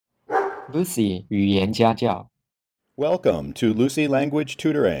Lucy 语言家教。Welcome to Lucy Language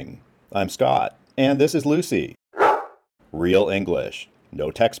Tutoring. I'm Scott, and this is Lucy. Real English. No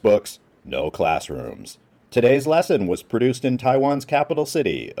textbooks, no classrooms. Today's lesson was produced in Taiwan's capital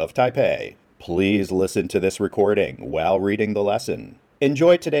city of Taipei. Please listen to this recording while reading the lesson.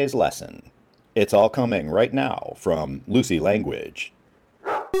 Enjoy today's lesson. It's all coming right now from Lucy Language.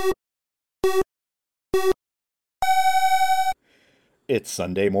 It's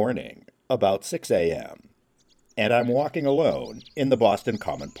Sunday morning, about 6 a.m., and I'm walking alone in the Boston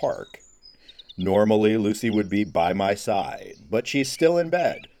Common Park. Normally, Lucy would be by my side, but she's still in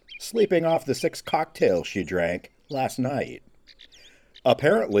bed, sleeping off the 6 cocktails she drank last night.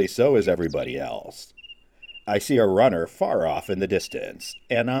 Apparently, so is everybody else. I see a runner far off in the distance,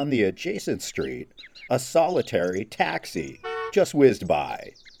 and on the adjacent street, a solitary taxi just whizzed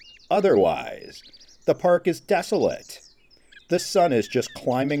by. Otherwise, the park is desolate. The sun is just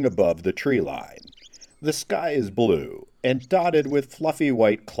climbing above the tree line. The sky is blue and dotted with fluffy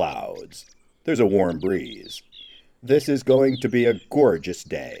white clouds. There's a warm breeze. This is going to be a gorgeous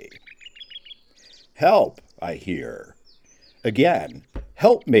day. Help, I hear. Again,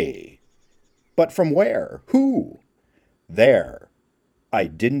 help me. But from where? Who? There. I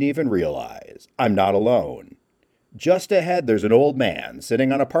didn't even realize. I'm not alone. Just ahead, there's an old man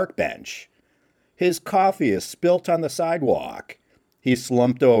sitting on a park bench. His coffee is spilt on the sidewalk. He's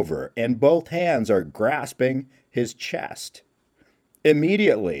slumped over, and both hands are grasping his chest.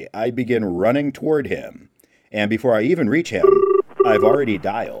 Immediately, I begin running toward him, and before I even reach him, I've already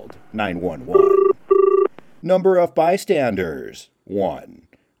dialed 911. Number of bystanders, 1.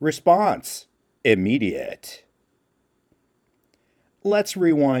 Response, immediate. Let's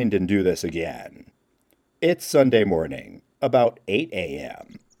rewind and do this again. It's Sunday morning, about 8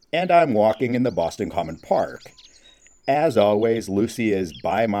 a.m., and I'm walking in the Boston Common Park. As always, Lucy is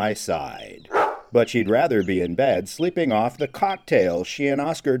by my side, but she'd rather be in bed sleeping off the cocktails she and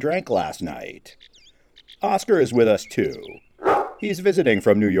Oscar drank last night. Oscar is with us too. He's visiting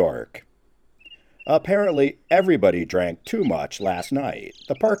from New York. Apparently, everybody drank too much last night.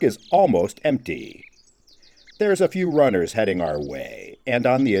 The park is almost empty. There's a few runners heading our way, and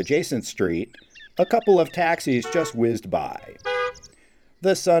on the adjacent street, a couple of taxis just whizzed by.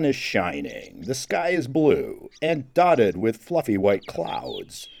 The sun is shining, the sky is blue, and dotted with fluffy white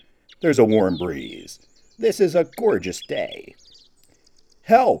clouds. There's a warm breeze. This is a gorgeous day.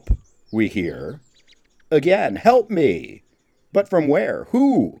 Help, we hear. Again, help me. But from where?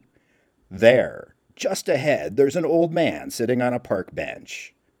 Who? There, just ahead, there's an old man sitting on a park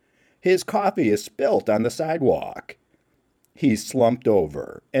bench. His coffee is spilt on the sidewalk. He's slumped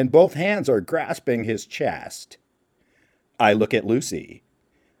over, and both hands are grasping his chest. I look at Lucy.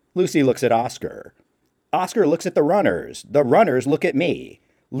 Lucy looks at Oscar. Oscar looks at the runners. The runners look at me.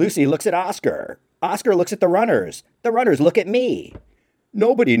 Lucy looks at Oscar. Oscar looks at the runners. The runners look at me.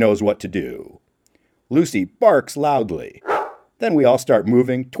 Nobody knows what to do. Lucy barks loudly. Then we all start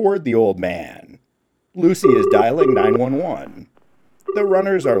moving toward the old man. Lucy is dialing 911. The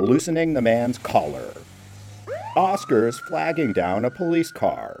runners are loosening the man's collar. Oscar is flagging down a police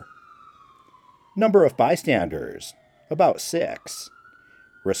car. Number of bystanders, about 6.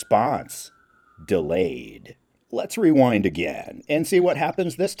 Response, delayed. Let's rewind again and see what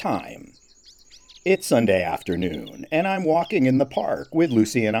happens this time. It's Sunday afternoon, and I'm walking in the park with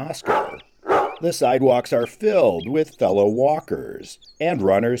Lucy and Oscar. The sidewalks are filled with fellow walkers, and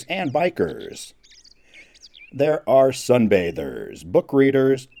runners and bikers. There are sunbathers, book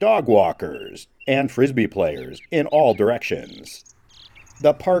readers, dog walkers, and frisbee players in all directions.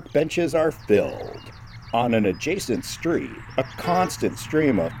 The park benches are filled. On an adjacent street, a constant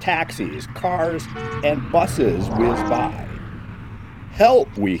stream of taxis, cars, and buses whiz by.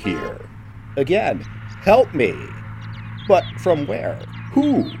 Help, we hear. Again, help me. But from where?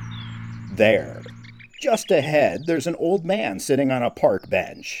 Who? There. Just ahead, there's an old man sitting on a park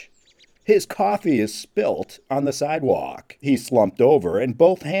bench. His coffee is spilt on the sidewalk. He's slumped over, and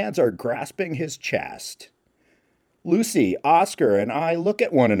both hands are grasping his chest. Lucy, Oscar, and I look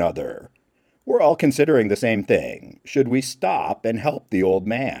at one another. We're all considering the same thing. Should we stop and help the old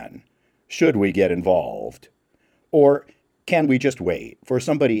man? Should we get involved? Or can we just wait for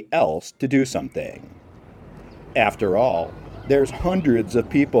somebody else to do something? After all, there's hundreds of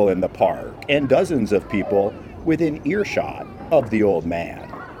people in the park and dozens of people within earshot of the old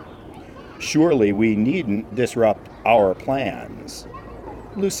man. Surely we needn't disrupt our plans.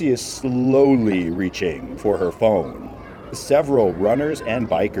 Lucy is slowly reaching for her phone. Several runners and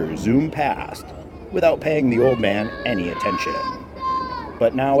bikers zoom past without paying the old man any attention.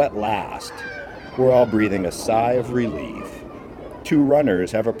 But now at last, we're all breathing a sigh of relief. 2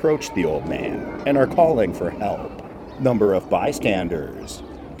 runners have approached the old man and are calling for help. Number of bystanders,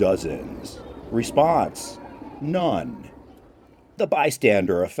 dozens. Response, none. The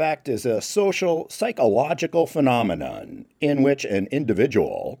bystander effect is a social, psychological phenomenon in which an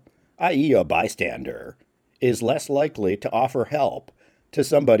individual, i.e., a bystander, is less likely to offer help to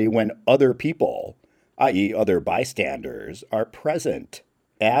somebody when other people, i.e., other bystanders, are present.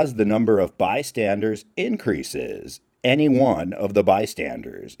 As the number of bystanders increases, any one of the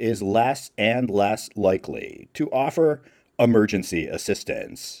bystanders is less and less likely to offer emergency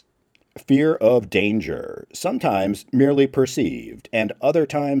assistance. Fear of danger, sometimes merely perceived and other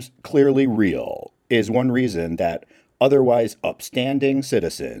times clearly real, is one reason that otherwise upstanding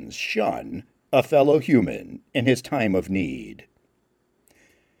citizens shun a fellow human in his time of need.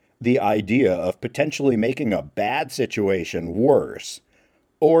 The idea of potentially making a bad situation worse,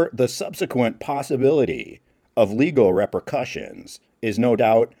 or the subsequent possibility of legal repercussions, is no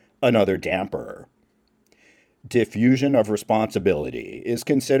doubt another damper. Diffusion of responsibility is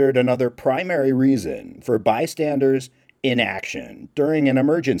considered another primary reason for bystanders' inaction during an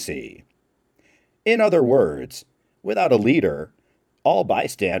emergency. In other words, without a leader, all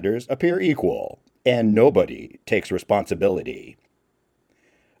bystanders appear equal, and nobody takes responsibility.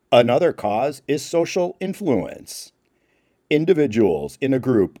 Another cause is social influence. Individuals in a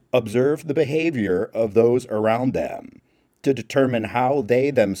group observe the behavior of those around them to determine how they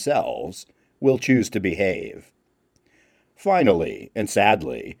themselves will choose to behave. Finally, and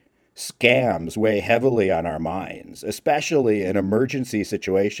sadly, scams weigh heavily on our minds, especially in emergency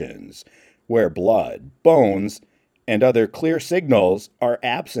situations where blood, bones, and other clear signals are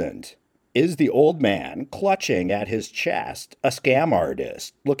absent. Is the old man clutching at his chest a scam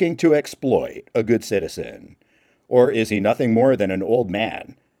artist looking to exploit a good citizen? Or is he nothing more than an old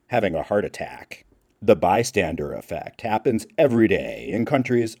man having a heart attack? The bystander effect happens every day in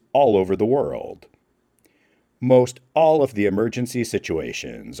countries all over the world. Most all of the emergency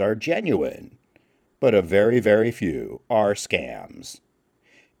situations are genuine, but a very, very few are scams.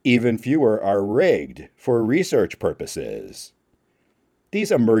 Even fewer are rigged for research purposes.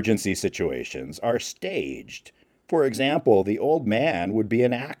 These emergency situations are staged. For example, the old man would be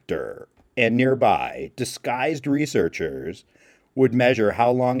an actor, and nearby, disguised researchers would measure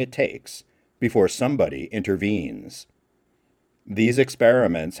how long it takes before somebody intervenes. These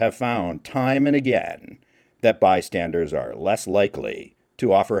experiments have found time and again that bystanders are less likely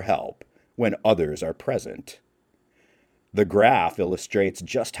to offer help when others are present. The graph illustrates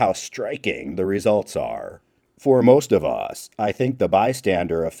just how striking the results are. For most of us, I think the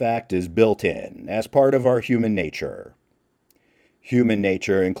bystander effect is built in as part of our human nature. Human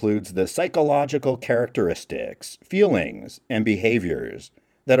nature includes the psychological characteristics, feelings, and behaviors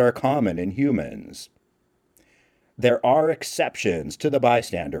that are common in humans. There are exceptions to the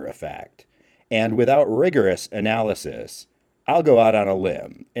bystander effect, and without rigorous analysis, I'll go out on a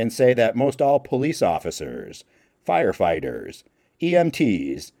limb and say that most all police officers, firefighters,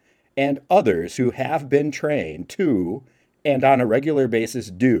 EMTs, and others who have been trained to, and on a regular basis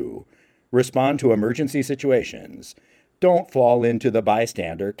do, respond to emergency situations don't fall into the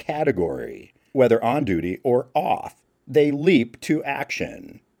bystander category. Whether on duty or off, they leap to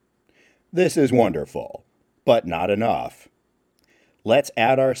action. This is wonderful, but not enough. Let's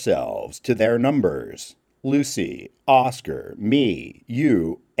add ourselves to their numbers. Lucy, Oscar, me,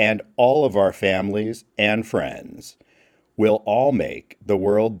 you, and all of our families and friends. We'll all make the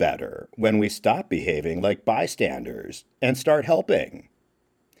world better when we stop behaving like bystanders and start helping.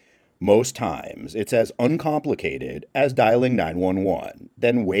 Most times, it's as uncomplicated as dialing 911,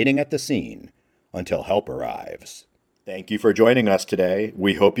 then waiting at the scene until help arrives. Thank you for joining us today.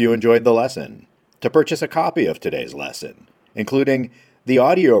 We hope you enjoyed the lesson. To purchase a copy of today's lesson, including the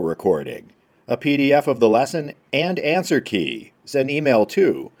audio recording, a PDF of the lesson, and answer key, send email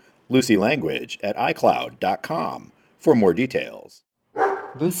to lucylanguage@icloud.com for more details.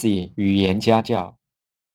 Lucy 语言家教。